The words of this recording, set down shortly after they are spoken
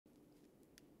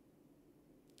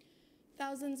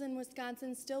Thousands in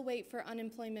Wisconsin still wait for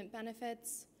unemployment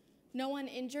benefits. No one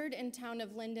injured in town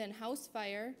of Linden house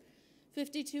fire.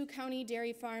 52 county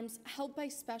dairy farms helped by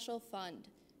special fund.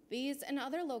 These and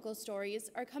other local stories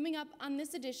are coming up on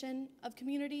this edition of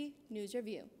Community News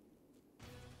Review.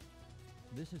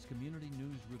 This is Community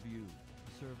News Review,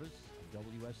 a service of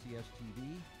WSCS TV,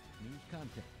 news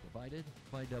content provided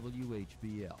by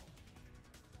WHBL.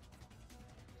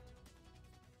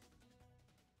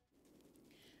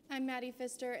 I'm Maddie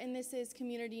Pfister, and this is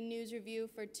Community News Review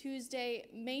for Tuesday,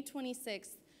 May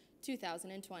 26,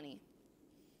 2020.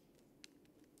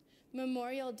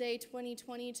 Memorial Day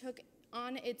 2020 took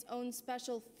on its own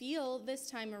special feel this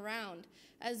time around,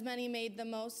 as many made the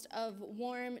most of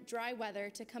warm, dry weather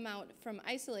to come out from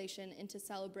isolation into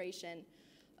celebration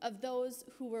of those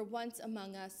who were once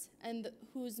among us and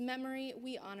whose memory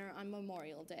we honor on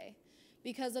Memorial Day.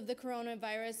 Because of the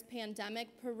coronavirus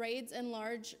pandemic, parades and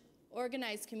large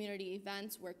organized community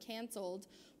events were canceled,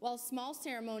 while small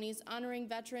ceremonies honoring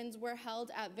veterans were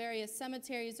held at various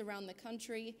cemeteries around the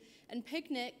country, and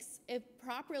picnics, if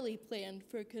properly planned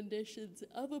for conditions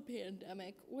of a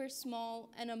pandemic, were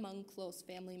small and among close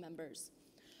family members.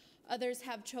 Others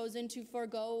have chosen to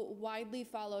forego widely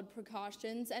followed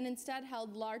precautions and instead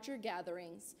held larger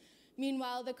gatherings.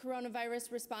 Meanwhile, the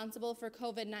coronavirus responsible for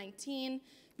COVID-19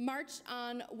 marched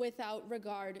on without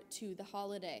regard to the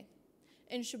holiday.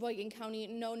 In Sheboygan County,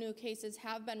 no new cases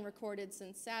have been recorded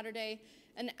since Saturday,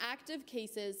 and active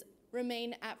cases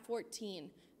remain at 14.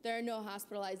 There are no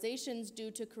hospitalizations due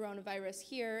to coronavirus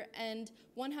here, and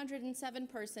 107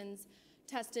 persons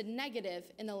tested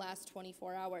negative in the last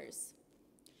 24 hours.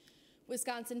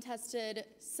 Wisconsin tested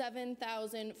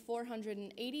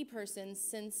 7,480 persons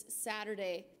since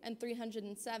Saturday, and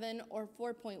 307, or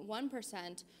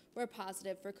 4.1%, were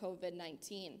positive for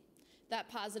COVID-19. That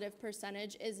positive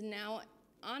percentage is now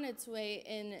on its way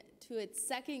into its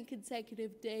second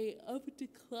consecutive day of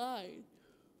decline,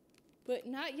 but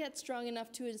not yet strong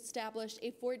enough to establish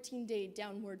a 14-day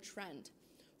downward trend.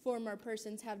 4 more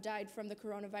persons have died from the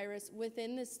coronavirus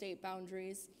within the state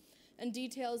boundaries, and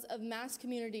details of mass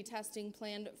community testing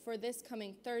planned for this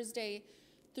coming Thursday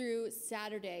through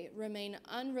Saturday remain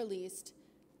unreleased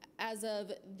as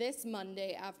of this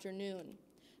Monday afternoon.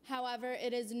 However,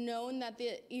 it is known that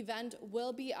the event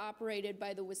will be operated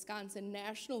by the Wisconsin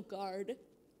National Guard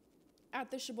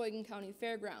at the Sheboygan County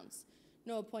Fairgrounds.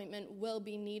 No appointment will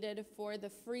be needed for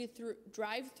the free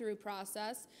drive-through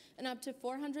process, and up to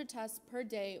 400 tests per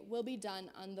day will be done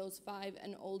on those 5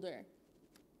 and older.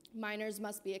 Minors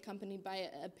must be accompanied by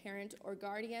a parent or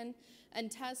guardian, and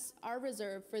tests are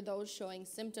reserved for those showing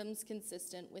symptoms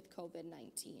consistent with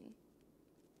COVID-19.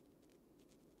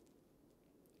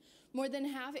 More than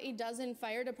half a dozen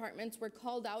fire departments were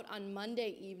called out on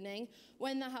Monday evening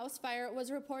when the house fire was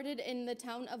reported in the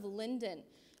town of Linden.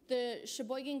 The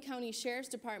Sheboygan County Sheriff's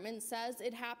Department says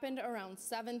it happened around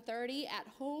 7:30 at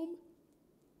home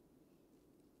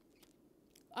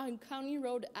on County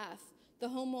Road F. The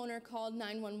homeowner called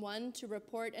 911 to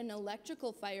report an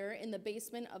electrical fire in the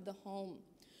basement of the home.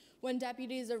 When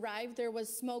deputies arrived, there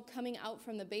was smoke coming out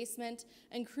from the basement,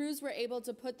 and crews were able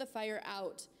to put the fire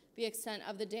out. The extent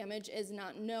of the damage is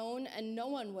not known, and no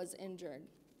one was injured.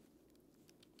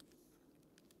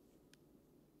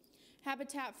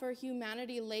 Habitat for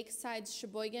Humanity Lakeside's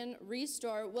Sheboygan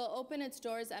Restore will open its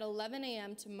doors at 11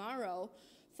 a.m. tomorrow,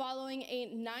 following a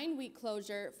 9-week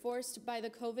closure forced by the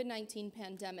COVID-19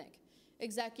 pandemic.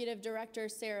 Executive Director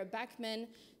Sarah Beckman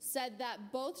said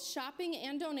that both shopping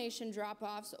and donation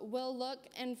drop-offs will look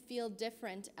and feel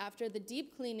different after the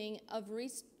deep cleaning of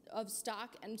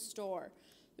stock and store.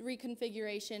 The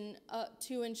reconfiguration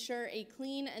to ensure a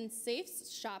clean and safe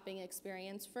shopping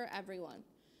experience for everyone.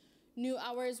 New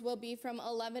hours will be from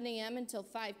 11 a.m. until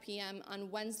 5 p.m. on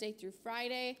Wednesday through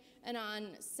Friday, and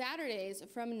on Saturdays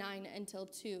from 9 until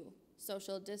 2.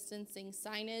 Social distancing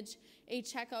signage, a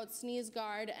checkout sneeze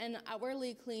guard, and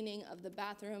hourly cleaning of the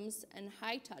bathrooms and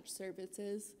high-touch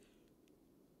services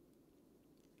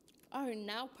are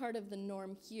now part of the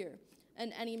norm here,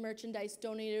 and any merchandise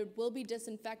donated will be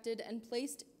disinfected and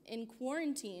placed in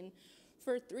quarantine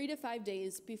for 3 to 5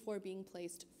 days before being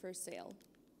placed for sale.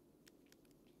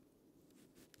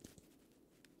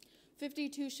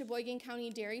 52 Sheboygan County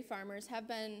dairy farmers have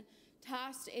been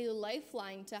tossed a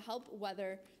lifeline to help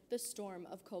weather the storm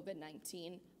of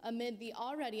COVID-19 amid the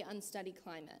already unsteady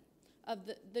climate.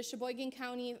 The Sheboygan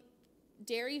County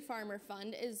Dairy Farmer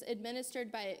Fund is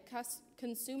administered by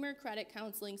Consumer Credit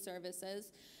Counseling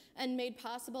Services and made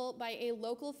possible by a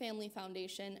local family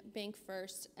foundation, Bank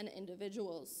First, and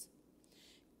individuals.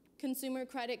 Consumer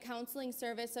Credit Counseling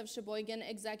Service of Sheboygan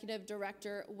Executive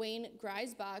Director Wayne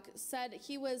Greisbach said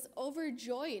he was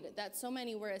overjoyed that so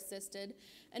many were assisted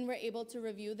and were able to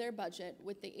review their budget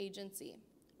with the agency.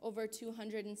 Over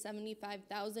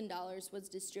 $275,000 was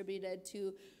distributed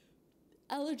to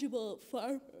eligible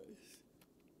farmers.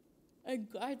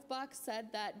 And Greisbach said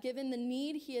that given the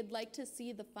need, he'd like to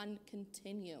see the fund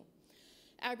continue.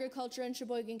 Agriculture in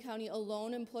Sheboygan County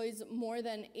alone employs more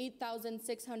than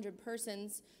 8,600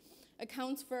 persons,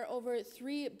 accounts for over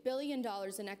 $3 billion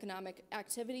in economic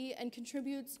activity, and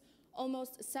contributes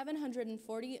almost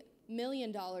 $740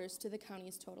 million to the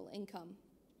county's total income.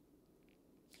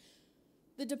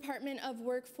 The Department of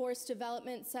Workforce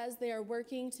Development says they are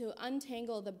working to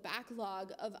untangle the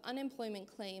backlog of unemployment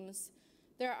claims.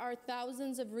 There are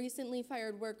thousands of recently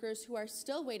fired workers who are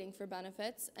still waiting for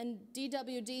benefits, and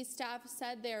DWD staff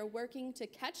said they are working to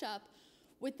catch up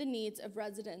with the needs of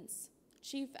residents.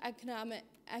 Chief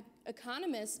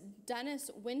Economist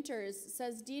Dennis Winters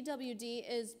says DWD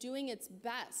is doing its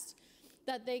best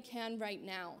that they can right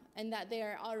now, and that they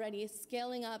are already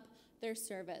scaling up their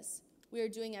service. We are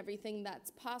doing everything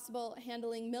that's possible,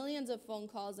 handling millions of phone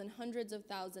calls and hundreds of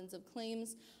thousands of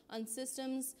claims on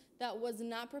systems that was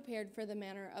not prepared for the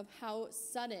manner of how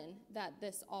sudden that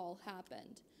this all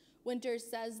happened. Winters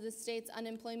says the state's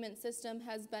unemployment system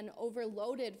has been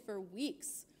overloaded for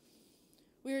weeks.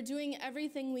 We are doing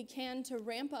everything we can to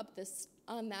ramp up this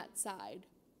on that side.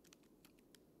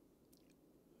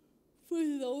 For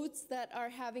those that are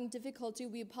having difficulty,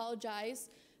 we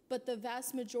apologize, but the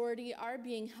vast majority are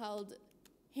being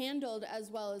handled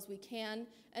as well as we can,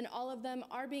 and all of them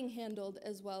are being handled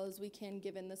as well as we can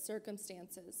given the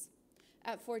circumstances.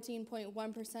 At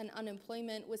 14.1%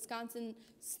 unemployment, Wisconsin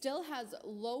still has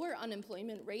lower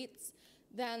unemployment rates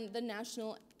than the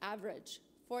national average.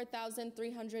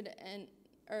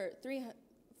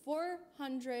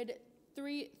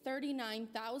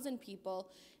 439,000 people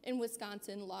in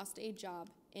Wisconsin lost a job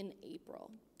in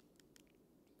April.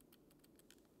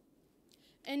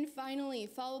 And finally,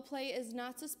 foul play is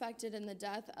not suspected in the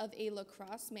death of a La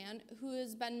Crosse man who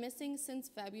has been missing since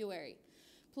February.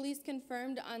 Police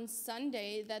confirmed on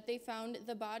Sunday that they found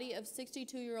the body of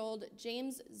 62-year-old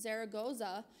James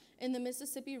Zaragoza in the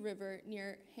Mississippi River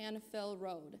near Hanfill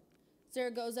Road.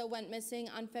 Zaragoza went missing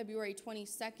on February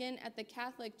 22nd at the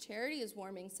Catholic Charities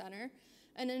Warming Center,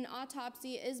 and an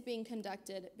autopsy is being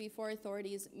conducted before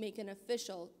authorities make an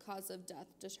official cause of death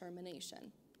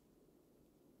determination.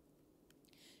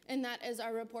 And that is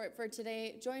our report for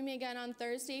today. Join me again on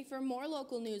Thursday for more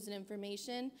local news and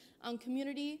information on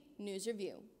Community News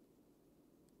Review.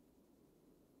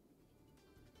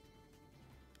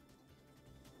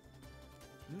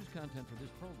 News content for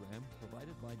this program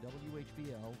provided by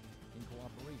WHBL in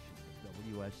cooperation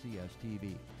with WSCS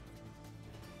TV.